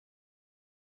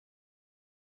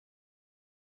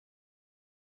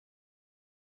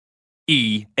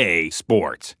EA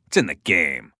Sports. It's in the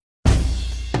game.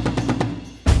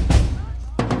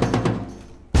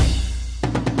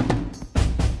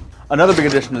 Another big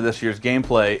addition to this year's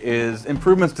gameplay is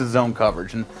improvements to zone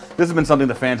coverage, and this has been something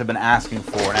the fans have been asking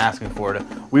for.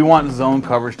 We want zone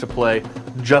coverage to play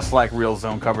just like real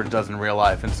zone coverage does in real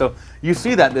life, and so you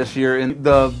see that this year in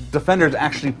the defenders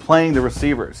actually playing the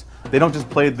receivers. They don't just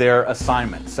play their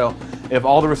assignment. So if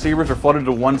all the receivers are flooded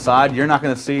to one side, you're not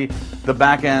going to see the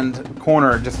back end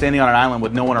corner just standing on an island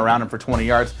with no one around him for 20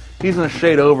 yards. He's going to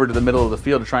shade over to the middle of the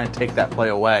field to try and take that play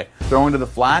away. Throwing to the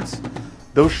flats,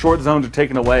 those short zones are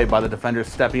taken away by the defenders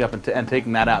stepping up and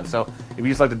taking that out. So if you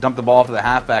just like to dump the ball to the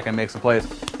halfback and make some plays,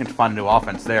 you have to find a new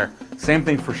offense there. Same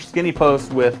thing for skinny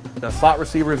posts with the slot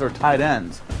receivers or tight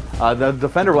ends. The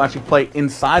defender will actually play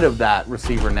inside of that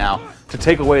receiver now to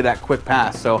take away that quick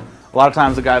pass. So a lot of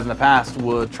times the guys in the past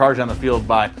would charge down the field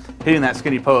by hitting that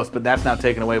skinny post, but that's now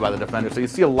taken away by the defender. So you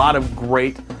see a lot of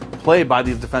great play by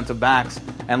these defensive backs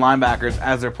and linebackers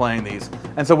as they're playing these.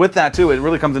 And so with that too, it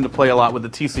really comes into play a lot with the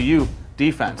TCU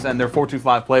defense and their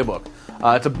 4-2-5 playbook.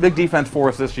 It's a big defense for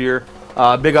us this year.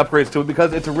 Big upgrades to it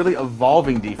because it's a really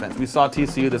evolving defense. We saw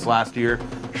TCU this last year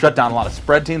shut down a lot of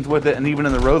spread teams with it, and even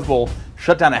in the Rose Bowl,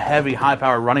 shut down a heavy,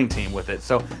 high-powered running team with it.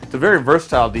 So it's a very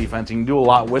versatile defense. You can do a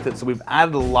lot with it. So we've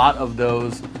added a lot of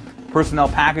those personnel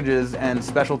packages and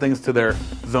special things to their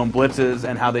zone blitzes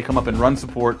and how they come up in run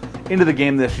support into the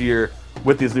game this year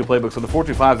with these new playbooks. So the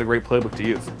 4-2-5 is a great playbook to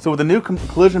use. So with the new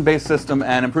collision-based system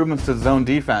and improvements to zone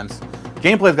defense,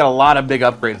 gameplay's got a lot of big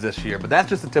upgrades this year, but that's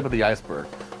just the tip of the iceberg.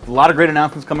 A lot of great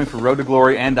announcements coming for Road to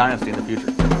Glory and Dynasty in the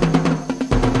future.